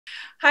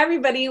Hi,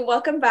 everybody.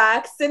 Welcome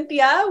back.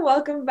 Cynthia,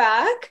 welcome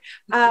back.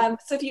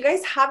 So if you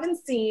guys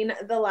haven't seen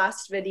the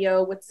last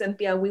video with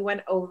Cynthia, we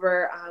went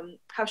over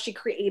how she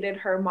created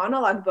her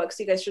monologue book.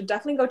 So you guys should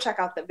definitely go check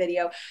out the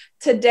video.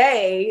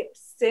 Today,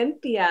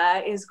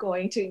 Cynthia is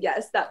going to,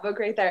 yes, that book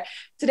right there.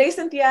 Today,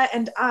 Cynthia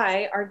and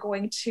I are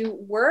going to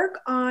work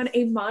on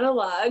a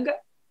monologue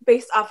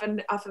based off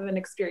of an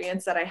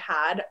experience that I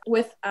had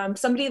with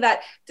somebody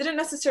that didn't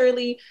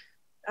necessarily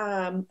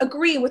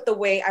agree with the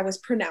way I was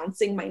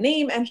pronouncing my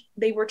name, and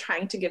they were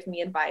trying to give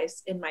me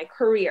advice in my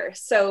career.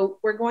 So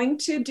we're going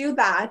to do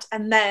that,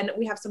 and then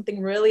we have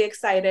something really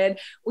excited.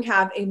 We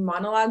have a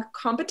monologue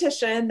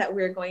competition that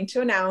we're going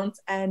to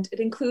announce, and it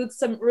includes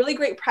some really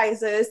great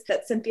prizes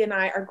that Cynthia and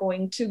I are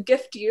going to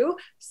gift you.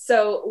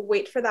 So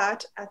wait for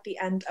that at the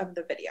end of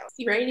the video.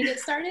 You ready to get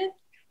started?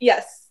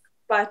 Yes,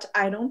 but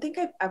I don't think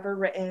I've ever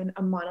written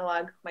a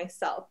monologue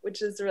myself,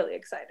 which is really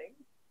exciting.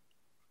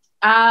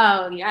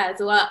 Oh, yes.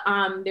 Well,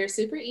 they're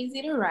super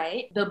easy to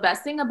write. The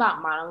best thing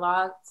about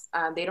monologues,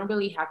 they don't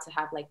really have to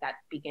have like that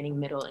beginning,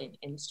 middle, and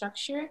end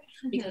structure,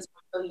 because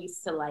we're so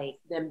used to like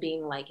them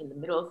being like in the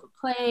middle of a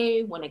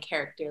play when a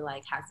character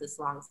like has this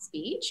long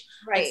speech.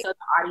 Right. And so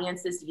the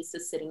audience is used to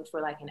sitting for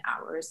like an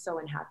hour or so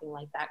and having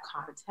like that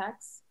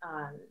context.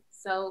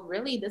 So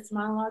really this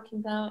monologue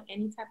can go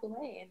any type of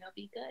way and it'll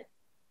be good.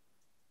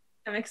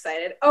 I'm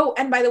excited. Oh,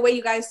 and by the way,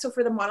 you guys, so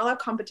for the monologue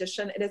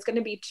competition, it is going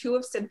to be 2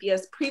 of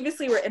Cynthia's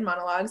previously written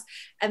monologues,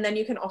 and then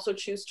you can also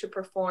choose to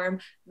perform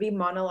the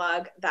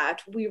monologue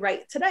that we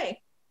write today.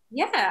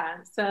 Yeah,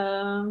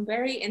 so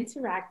very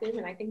interactive,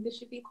 and I think this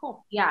should be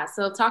cool. Yeah,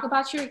 so talk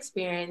about your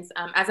experience.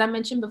 As I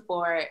mentioned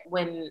before,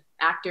 when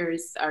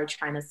actors are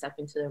trying to step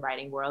into the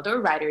writing world, or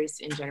writers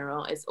in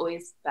general, it's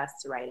always best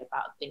to write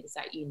about things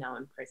that you know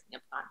and personally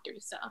have gone through.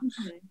 So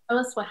tell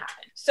us what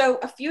happened. So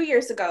a few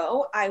years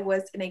ago, I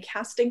was in a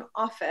casting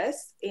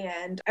office,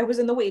 and I was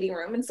in the waiting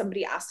room, and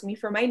somebody asked me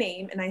for my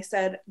name, and I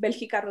said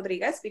Belgica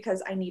Rodriguez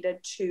because I needed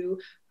to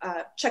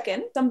check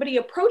in. Somebody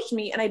approached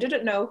me, and I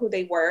didn't know who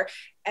they were,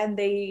 and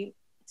they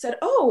said,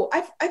 "Oh,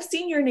 I've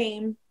seen your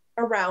name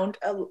around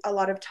a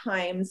lot of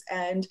times,"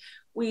 and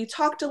we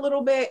talked a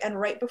little bit, and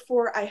right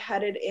before I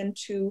headed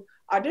into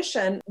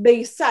audition,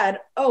 they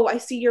said, "Oh, I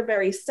see you're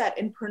very set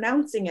in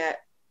pronouncing it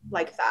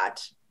like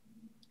that."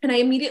 And I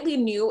immediately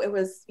knew it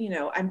was,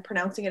 I'm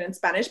pronouncing it in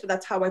Spanish, but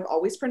that's how I've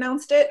always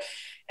pronounced it.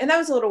 And that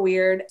was a little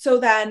weird. So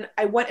then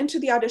I went into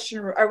the audition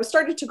room. I was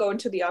started to go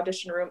into the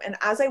audition room. And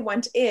as I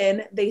went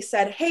in, they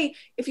said, "Hey,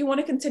 if you want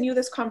to continue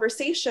this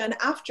conversation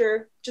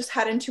after, just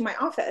head into my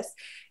office."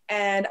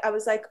 And I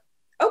was like,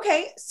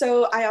 okay.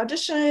 So I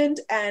auditioned.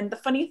 And the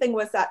funny thing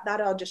was that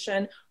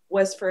audition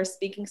was for a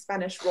speaking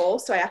Spanish role.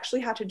 So I actually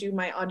had to do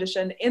my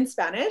audition in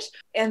Spanish.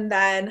 And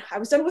then I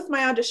was done with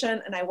my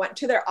audition and I went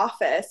to their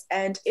office.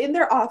 And in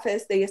their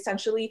office, they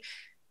essentially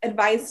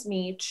advised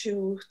me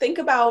to think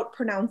about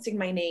pronouncing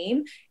my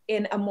name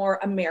in a more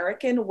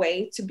American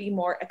way to be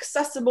more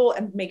accessible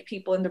and make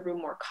people in the room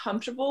more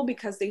comfortable,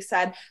 because they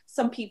said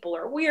some people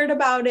are weird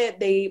about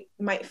it. They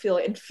might feel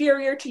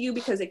inferior to you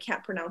because they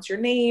can't pronounce your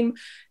name.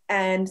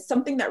 And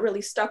something that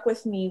really stuck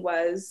with me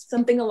was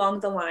something along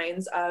the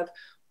lines of,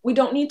 we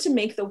don't need to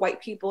make the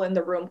white people in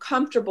the room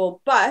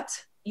comfortable,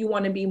 but you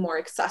want to be more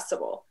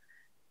accessible.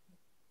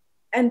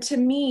 And to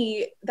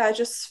me, that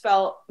just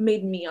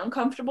made me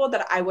uncomfortable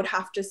that I would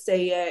have to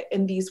say it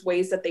in these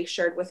ways that they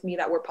shared with me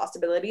that were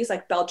possibilities,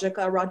 like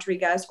Belgica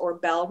Rodriguez or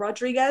Belle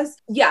Rodriguez.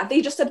 Yeah,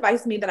 they just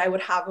advised me that I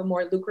would have a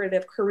more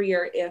lucrative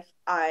career if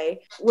I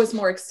was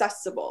more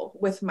accessible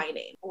with my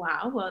name.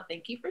 Wow, well,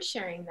 thank you for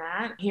sharing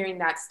that. Hearing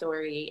that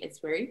story, it's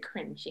very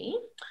cringy,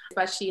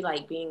 especially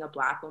like being a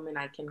Black woman.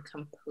 I can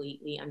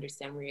completely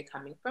understand where you're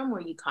coming from,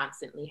 where you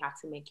constantly have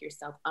to make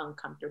yourself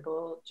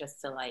uncomfortable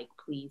just to like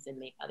please and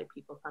make other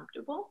people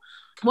comfortable.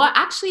 Well,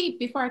 actually,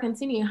 before I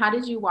continue, how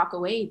did you walk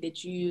away?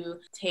 Did you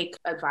take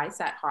advice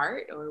at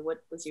heart, or what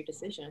was your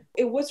decision?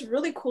 It was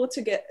really cool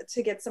to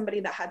get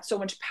somebody that had so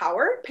much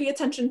power pay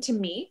attention to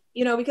me,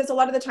 because a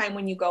lot of the time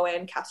when you go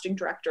in, casting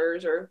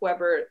directors or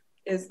whoever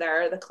is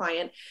there, the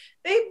client,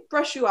 they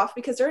brush you off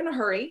because they're in a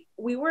hurry.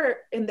 We were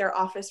in their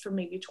office for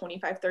maybe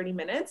 25-30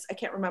 minutes. I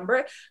can't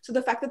remember. So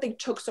the fact that they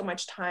took so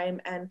much time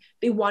and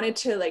they wanted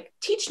to like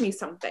teach me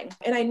something.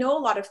 And I know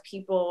a lot of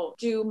people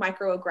do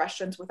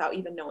microaggressions without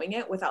even knowing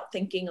it, without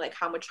thinking like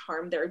how much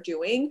harm they're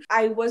doing.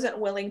 I wasn't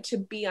willing to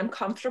be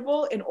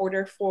uncomfortable in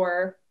order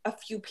for a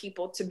few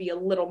people to be a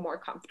little more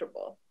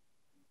comfortable.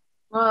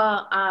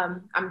 Well,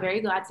 I'm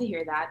very glad to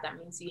hear that. That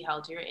means you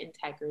held your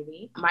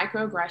integrity.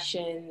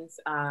 Microaggressions,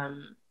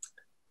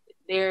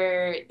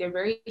 they're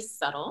very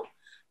subtle,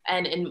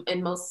 and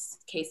in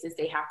most cases,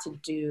 they have to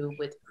do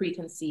with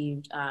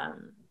preconceived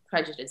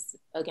prejudice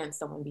against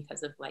someone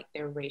because of like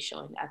their racial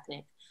and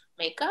ethnic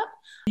makeup.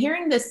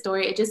 Hearing this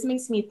story, it just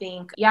makes me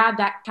think, yeah,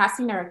 that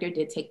casting director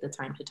did take the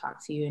time to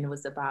talk to you, and it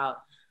was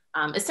about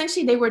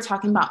essentially they were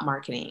talking about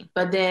marketing.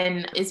 But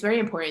then it's very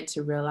important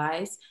to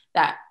realize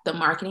that the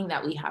marketing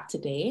that we have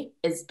today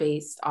is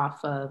based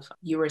off of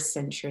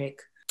Eurocentric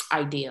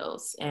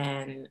ideals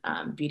and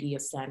beauty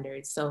of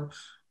standards. So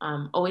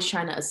always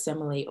trying to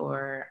assimilate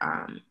or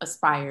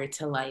aspire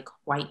to like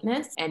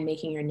whiteness and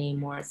making your name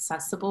more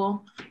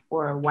accessible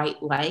or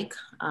white-like,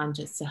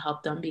 just to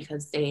help them,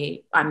 because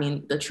the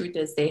truth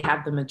is they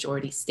have the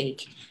majority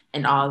stake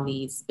in all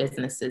these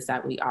businesses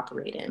that we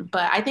operate in.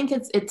 But I think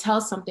it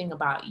tells something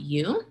about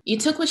you. You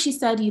took what she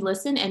said, you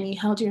listened, and you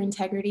held your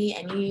integrity,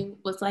 and you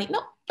was like,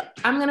 nope,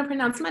 I'm going to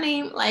pronounce my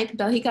name like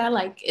Belgica,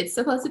 like it's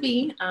supposed to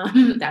be.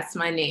 That's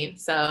my name.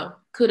 So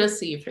kudos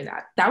to you for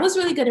that. That was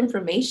really good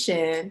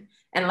information.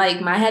 And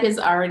like my head is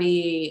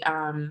already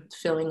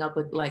filling up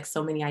with like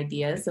so many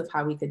ideas of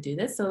how we could do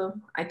this. So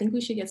I think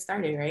we should get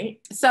started, right?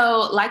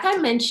 So like I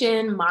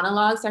mentioned,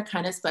 monologues are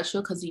kind of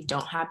special because we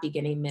don't have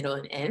beginning, middle,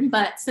 and end.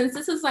 But since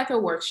this is like a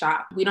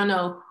workshop, we don't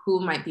know who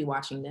might be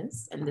watching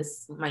this. And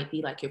this might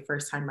be like your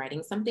first time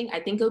writing something.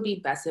 I think it would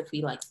be best if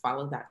we like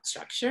follow that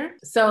structure.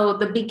 So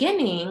the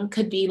beginning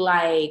could be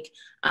like,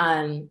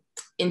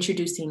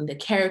 introducing the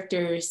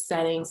characters,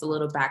 settings, a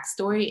little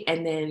backstory,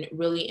 and then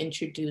really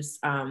introduce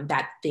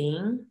that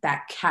thing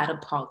that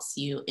catapults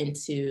you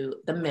into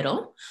the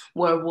middle,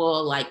 where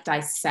we'll like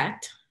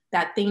dissect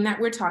that thing that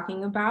we're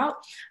talking about,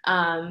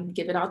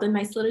 give it all the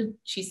nice little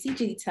juicy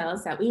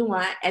details that we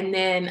want. And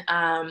then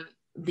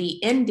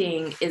the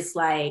ending is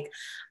like,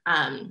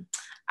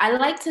 I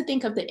like to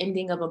think of the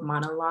ending of a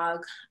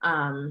monologue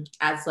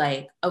as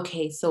like,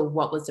 okay, so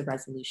what was the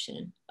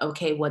resolution?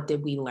 Okay, what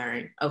did we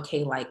learn?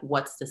 Okay, like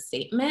what's the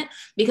statement?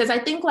 Because I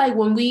think like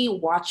when we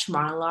watch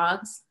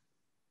monologues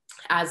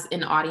as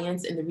an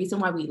audience, and the reason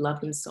why we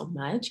love them so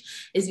much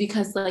is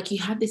because like you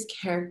have this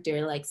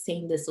character like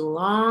saying this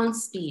long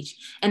speech,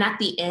 and at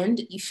the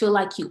end you feel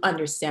like you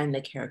understand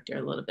the character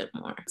a little bit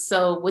more.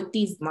 So with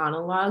these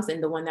monologues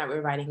and the one that we're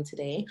writing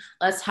today,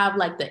 let's have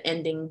like the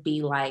ending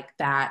be like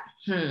that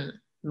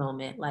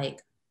moment,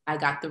 like I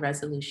got the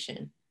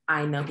resolution,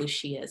 I know who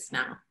she is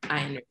now,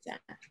 I understand.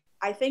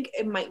 I think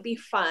it might be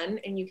fun,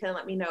 and you can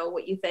let me know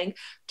what you think,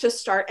 to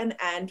start and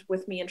end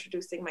with me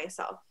introducing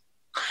myself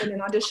in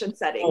an audition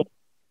setting.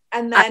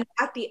 And then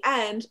at the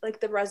end,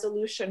 like the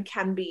resolution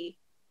can be,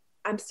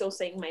 I'm still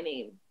saying my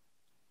name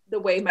the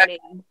way my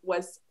name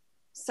was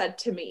said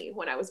to me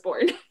when I was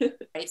born.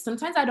 Right?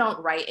 Sometimes I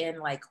don't write in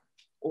like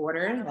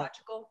order.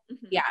 Logical.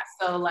 Mm-hmm. Yeah.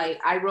 So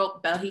like I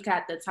wrote Belgica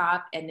at the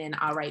top, and then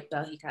I'll write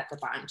Belgica at the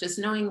bottom, just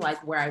knowing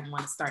like where I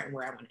want to start and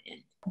where I want to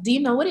end. Do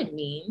you know what it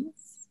means?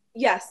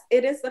 Yes,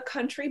 it is the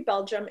country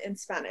Belgium in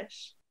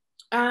Spanish.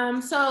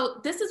 So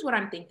this is what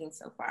I'm thinking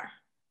so far.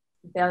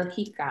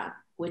 Belgica,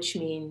 which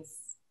means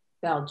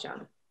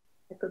Belgium.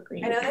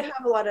 I know they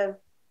have a lot of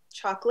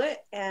chocolate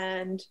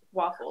and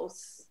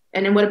waffles.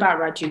 And then what about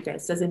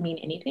Rodriguez? Does it mean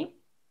anything?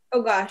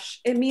 Oh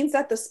gosh, it means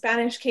that the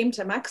Spanish came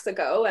to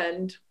Mexico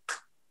and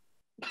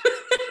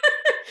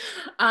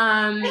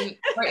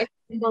or it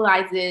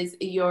symbolizes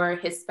your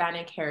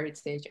Hispanic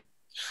heritage.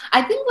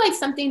 I think like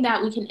something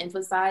that we can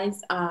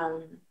emphasize,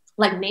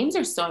 like names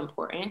are so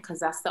important because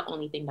that's the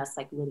only thing that's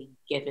like really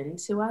given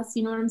to us.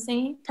 You know what I'm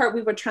saying? Part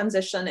we would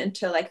transition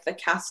into like the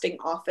casting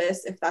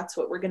office if that's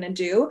what we're gonna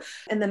do.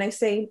 And then I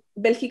say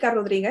Belgica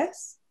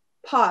Rodriguez,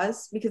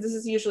 pause, because this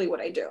is usually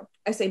what I do.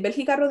 I say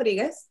Belgica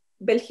Rodriguez,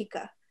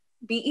 Belgica,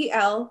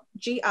 Belgica,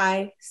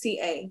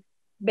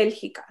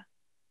 Belgica.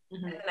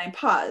 Mm-hmm. And then I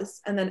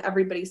pause, and then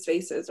everybody's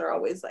faces are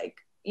always like,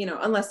 you know,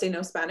 unless they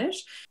know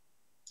Spanish.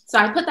 So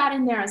I put that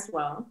in there as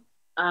well.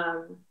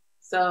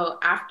 So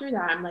after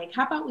that, I'm like,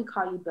 how about we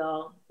call you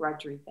Bel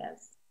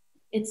Rodriguez?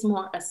 It's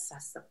more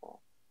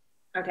accessible.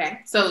 Okay.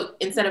 So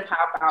instead of how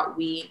about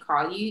we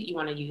call you, you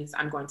want to use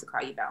I'm going to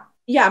call you Bel.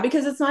 Yeah,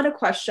 because it's not a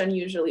question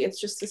usually.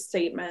 It's just a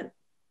statement.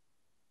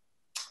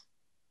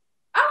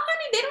 Oh,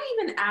 honey, they don't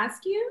even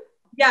ask you?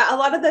 Yeah, a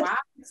lot of the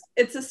times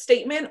it's a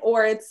statement,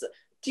 or it's,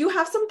 do you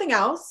have something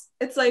else?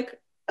 It's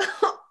like...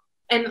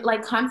 And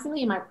like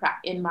constantly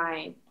in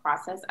my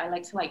process, I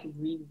like to like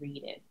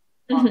reread it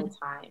all the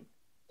time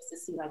just to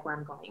see like where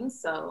I'm going.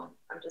 So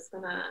I'm just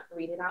gonna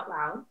read it out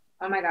loud.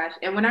 Oh my gosh.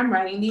 And when I'm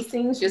writing these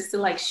things, just to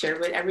like share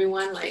with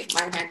everyone, like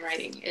my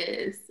handwriting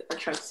is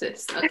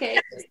atrocious. Okay.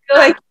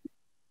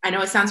 I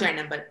know it sounds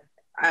random, but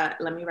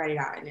let me write it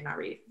out and then I'll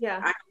read it.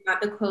 Yeah. I am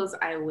not the clothes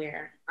I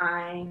wear.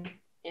 I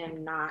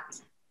am not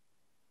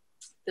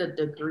the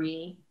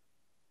degree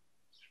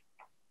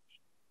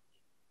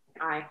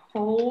I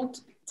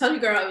hold. Tell you,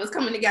 girl, it was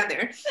coming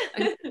together.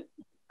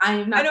 I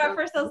am not. I know at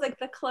first I was like,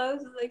 the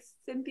clothes, like,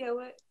 Cynthia,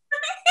 what?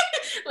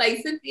 Like,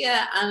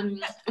 Cynthia,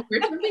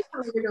 we're something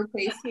from a little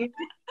place here.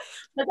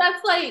 But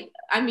that's like,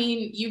 I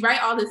mean, you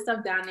write all this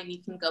stuff down and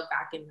you can go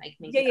back and like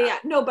make it up. Yeah.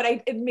 No, but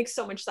it makes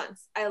so much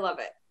sense. I love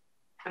it.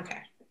 Okay.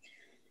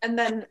 And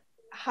then,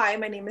 hi,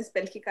 my name is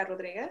Belgica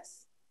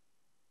Rodriguez.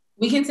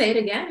 We can say it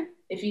again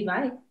if you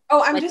like.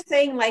 Oh, I'm like, just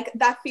saying, like,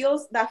 that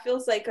feels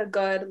like a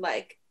good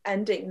like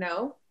ending,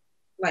 no?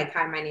 Like,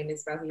 hi, my name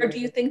is Belgica. Or do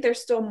you think there's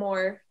still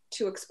more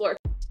to explore?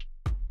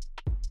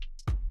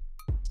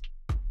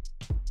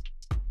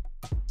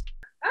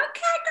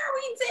 Okay, girl,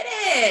 we did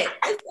it.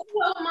 It's a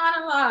whole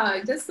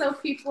monologue, just so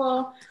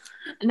people.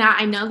 Now,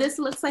 I know this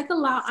looks like a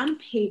lot on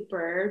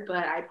paper,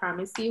 but I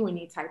promise you, when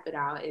you type it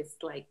out, it's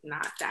like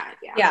not that.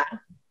 Yeah.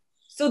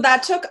 So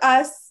that took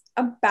us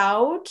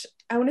about,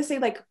 I want to say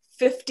like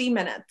 50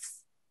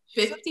 minutes.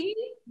 50?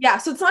 Yeah,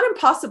 so it's not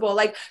impossible.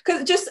 Like,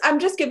 because I'm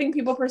just giving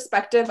people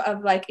perspective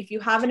of like, if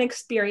you have an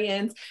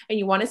experience and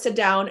you want to sit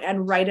down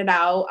and write it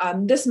out,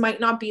 this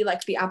might not be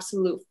like the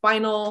absolute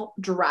final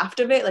draft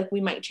of it. Like, we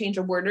might change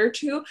a word or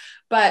two,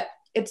 but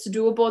it's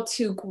doable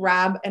to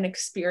grab an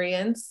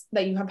experience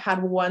that you have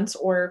had once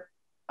or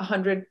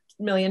 100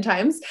 million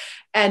times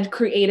and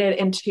create it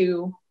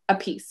into a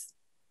piece.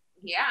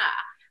 Yeah.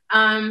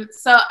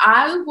 So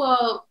I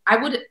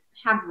would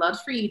have loved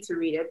for you to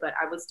read it, but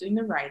I was doing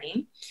the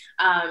writing.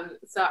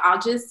 So I'll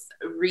just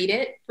read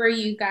it for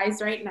you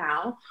guys right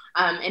now.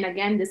 And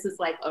again, this is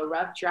like a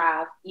rough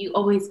draft. You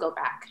always go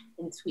back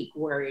and tweak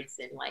words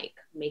and like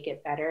make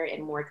it better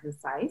and more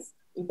concise.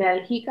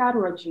 Belgica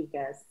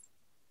Rodriguez.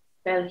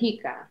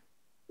 Belgica,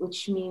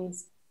 which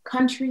means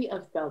country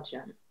of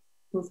Belgium,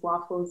 whose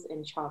waffles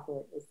and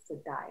chocolate is to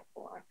die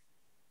for.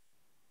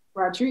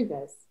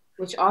 Rodriguez,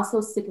 which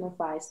also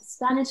signifies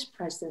Spanish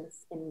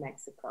presence in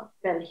Mexico.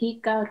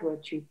 Belgica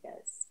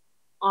Rodriguez,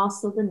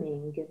 also the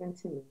name given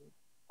to me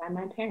by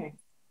my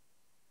parents.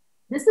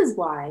 This is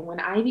why,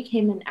 when I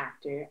became an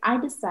actor, I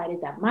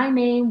decided that my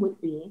name would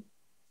be,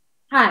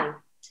 hi,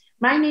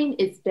 my name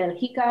is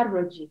Belgica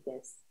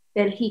Rodriguez.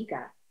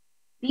 Belgica,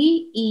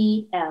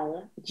 Belgica.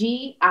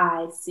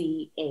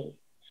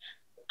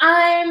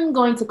 I'm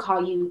going to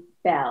call you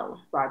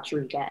Belle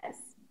Rodriguez.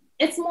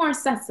 It's more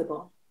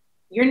accessible.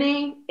 Your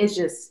name is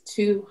just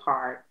too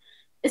hard.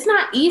 It's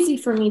not easy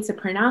for me to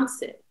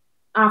pronounce it.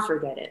 I'll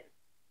forget it.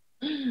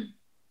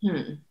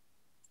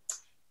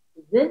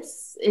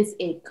 This is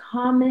a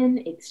common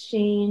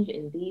exchange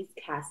in these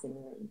casting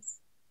rooms,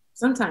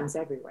 sometimes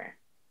everywhere.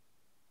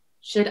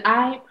 Should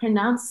I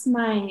pronounce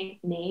my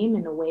name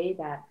in a way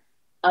that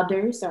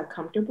others are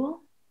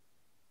comfortable?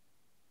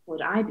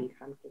 Would I be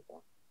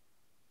comfortable?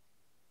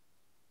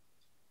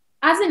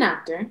 As an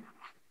actor,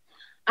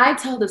 I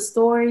tell the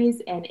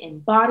stories and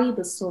embody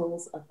the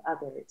souls of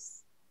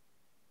others.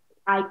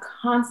 I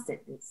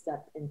constantly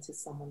step into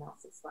someone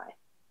else's life.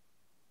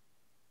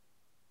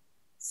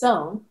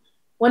 So,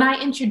 when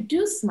I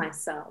introduce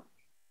myself,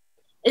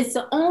 it's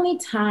the only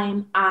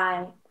time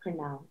I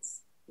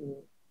pronounce me.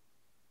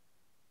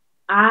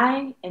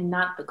 I am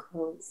not the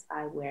clothes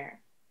I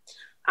wear.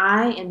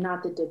 I am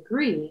not the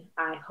degree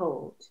I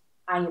hold.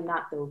 I am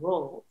not the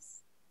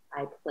roles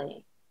I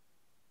play.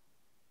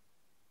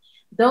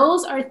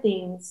 Those are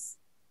things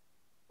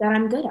that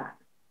I'm good at.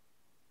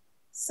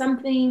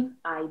 Something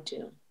I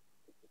do,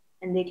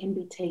 and they can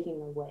be taken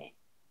away,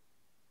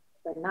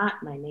 but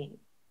not my name.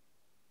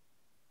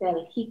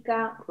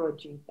 Belgica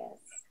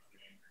Rodriguez.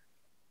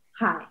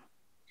 Hi,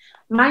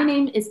 my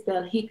name is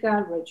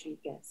Belgica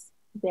Rodriguez.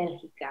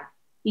 Belgica,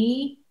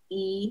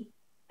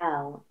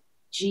 Belgica.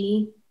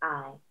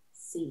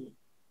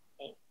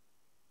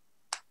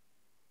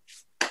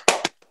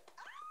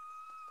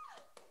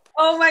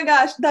 Oh my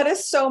gosh, that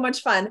is so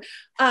much fun.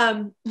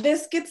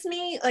 This gets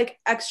me like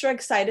extra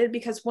excited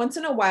because once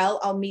in a while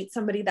I'll meet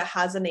somebody that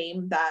has a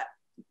name that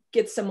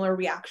gets similar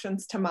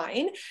reactions to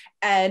mine,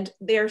 and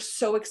they're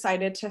so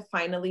excited to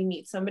finally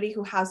meet somebody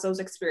who has those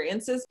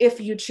experiences. If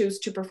you choose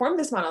to perform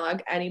this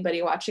monologue,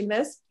 anybody watching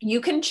this,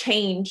 you can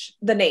change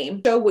the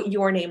name, show what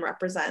your name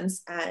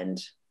represents, and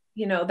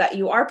you know that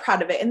you are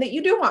proud of it and that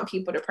you do want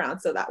people to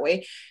pronounce it that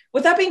way.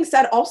 With that being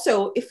said,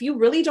 also, if you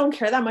really don't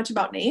care that much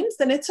about names,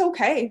 then it's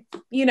okay.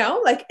 You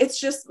know, like, it's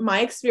just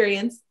my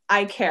experience.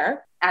 I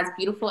care. As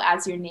beautiful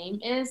as your name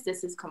is,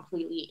 this is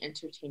completely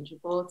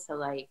interchangeable to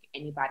like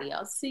anybody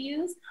else to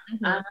use.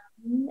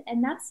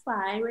 And that's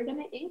why we're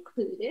going to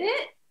include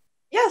it.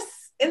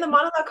 Yes, in the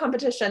monologue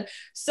competition.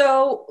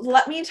 So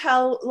let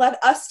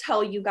us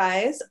tell you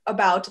guys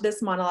about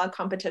this monologue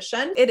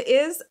competition. It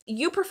is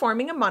you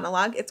performing a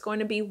monologue. It's going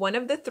to be one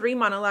of the 3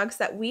 monologues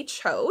that we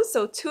chose.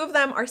 So 2 of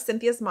them are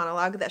Cynthia's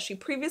monologue that she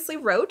previously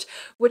wrote,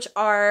 which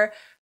are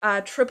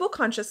Triple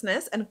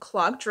Consciousness and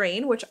Clogged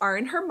Drain, which are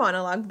in her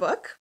monologue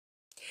book.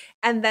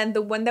 And then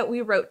the one that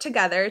we wrote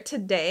together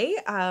today,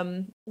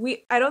 I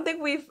don't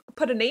think we've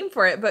put a name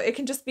for it, but it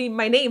can just be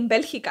my name,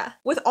 Belgica.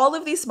 With all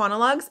of these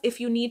monologues, if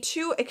you need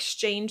to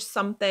exchange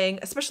something,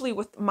 especially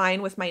with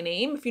mine with my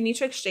name, if you need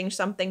to exchange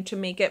something to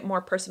make it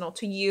more personal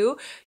to you,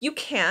 you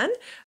can.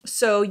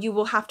 So you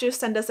will have to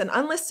send us an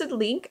unlisted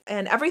link,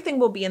 and everything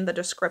will be in the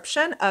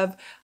description of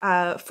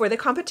for the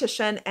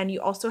competition. And you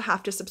also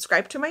have to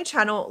subscribe to my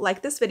channel,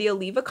 like this video,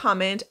 leave a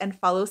comment, and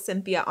follow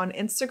Cynthia on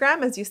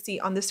Instagram, as you see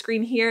on the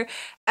screen here.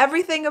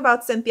 Everything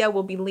about Cynthia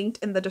will be linked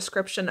in the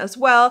description as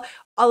well.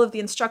 All of the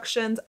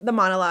instructions, the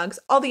monologues,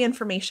 all the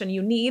information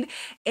you need.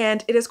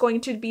 And it is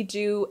going to be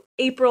due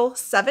April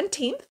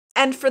 17th.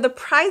 And for the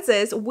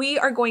prizes, we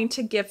are going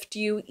to gift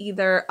you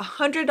either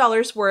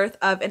 $100 worth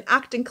of an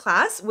acting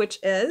class, which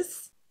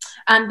is...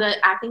 The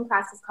acting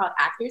class is called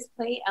Actors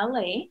Play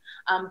LA,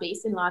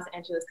 based in Los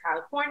Angeles,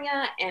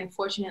 California. And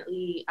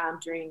fortunately,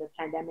 during the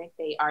pandemic,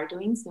 they are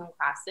doing Zoom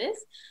classes.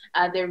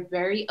 They're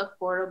very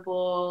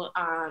affordable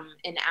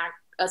and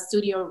a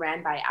studio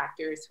ran by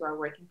actors who are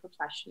working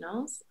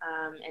professionals,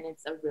 and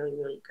it's a really,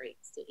 really great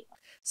studio.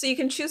 So you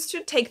can choose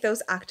to take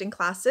those acting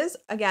classes,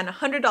 again,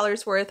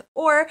 $100 worth,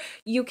 or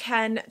you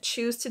can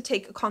choose to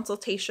take a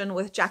consultation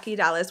with Jackie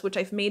Dallas, which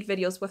I've made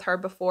videos with her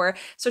before,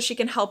 so she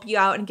can help you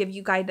out and give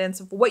you guidance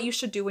of what you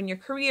should do in your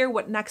career,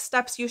 what next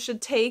steps you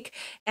should take,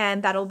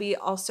 and that'll be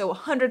also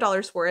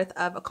 $100 worth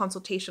of a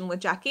consultation with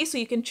Jackie. So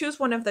you can choose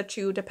one of the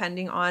two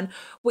depending on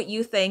what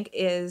you think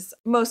is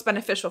most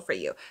beneficial for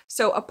you.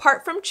 So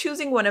apart from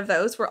choosing one of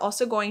those, we're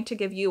also going to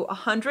give you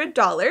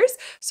 $100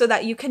 so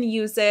that you can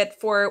use it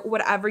for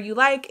whatever you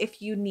like.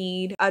 If you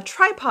need a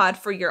tripod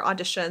for your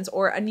auditions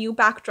or a new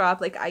backdrop,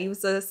 like I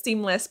use a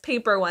seamless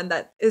paper one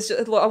that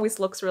it always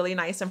looks really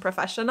nice and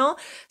professional.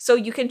 So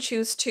you can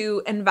choose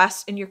to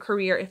invest in your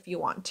career if you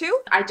want to.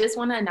 I just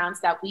want to announce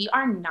that we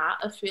are not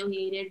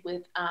affiliated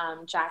with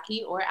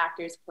Jackie or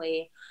Actors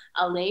Play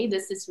LA.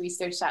 This is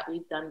research that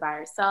we've done by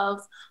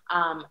ourselves,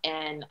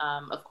 and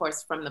of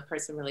course from the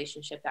personal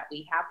relationship that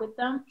we have with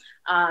them.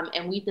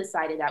 And we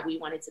decided that we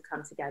wanted to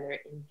come together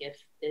and give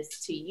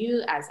this to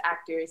you as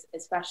actors,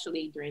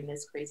 especially during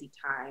this crazy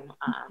time.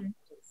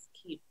 Just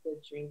keep the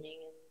dreaming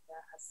and the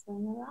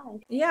hustling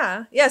alive.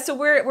 Yeah. So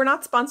we're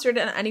not sponsored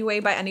in any way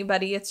by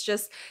anybody. It's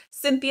just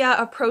Cynthia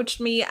approached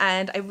me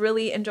and I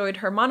really enjoyed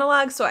her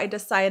monologue, so I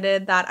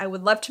decided that I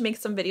would love to make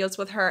some videos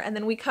with her. And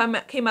then we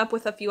came up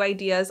with a few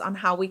ideas on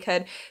how we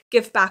could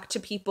give back to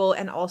people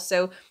and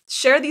also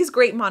share these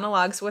great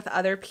monologues with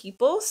other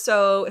people.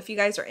 So if you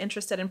guys are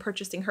interested in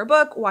purchasing her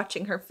book,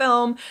 watching her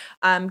film,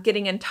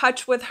 getting in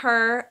touch with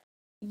her,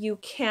 you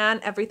can.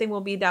 Everything will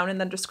be down in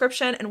the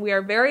description, and we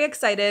are very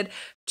excited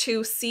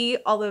to see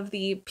all of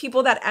the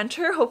people that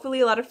enter. Hopefully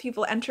a lot of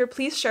people enter.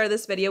 Please share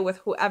this video with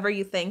whoever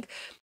you think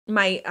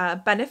might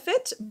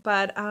benefit,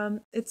 but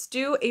it's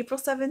due April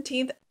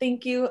 17th.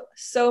 Thank you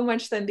so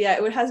much, Cynthia.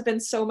 It has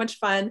been so much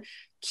fun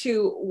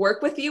to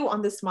work with you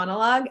on this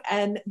monologue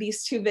and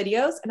these two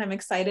videos, and I'm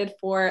excited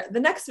for the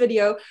next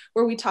video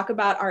where we talk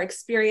about our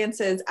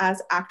experiences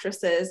as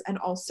actresses and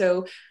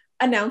also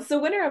announce the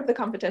winner of the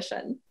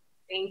competition.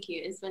 Thank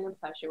you. It's been a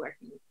pleasure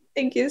working with you.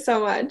 Thank you so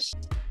much.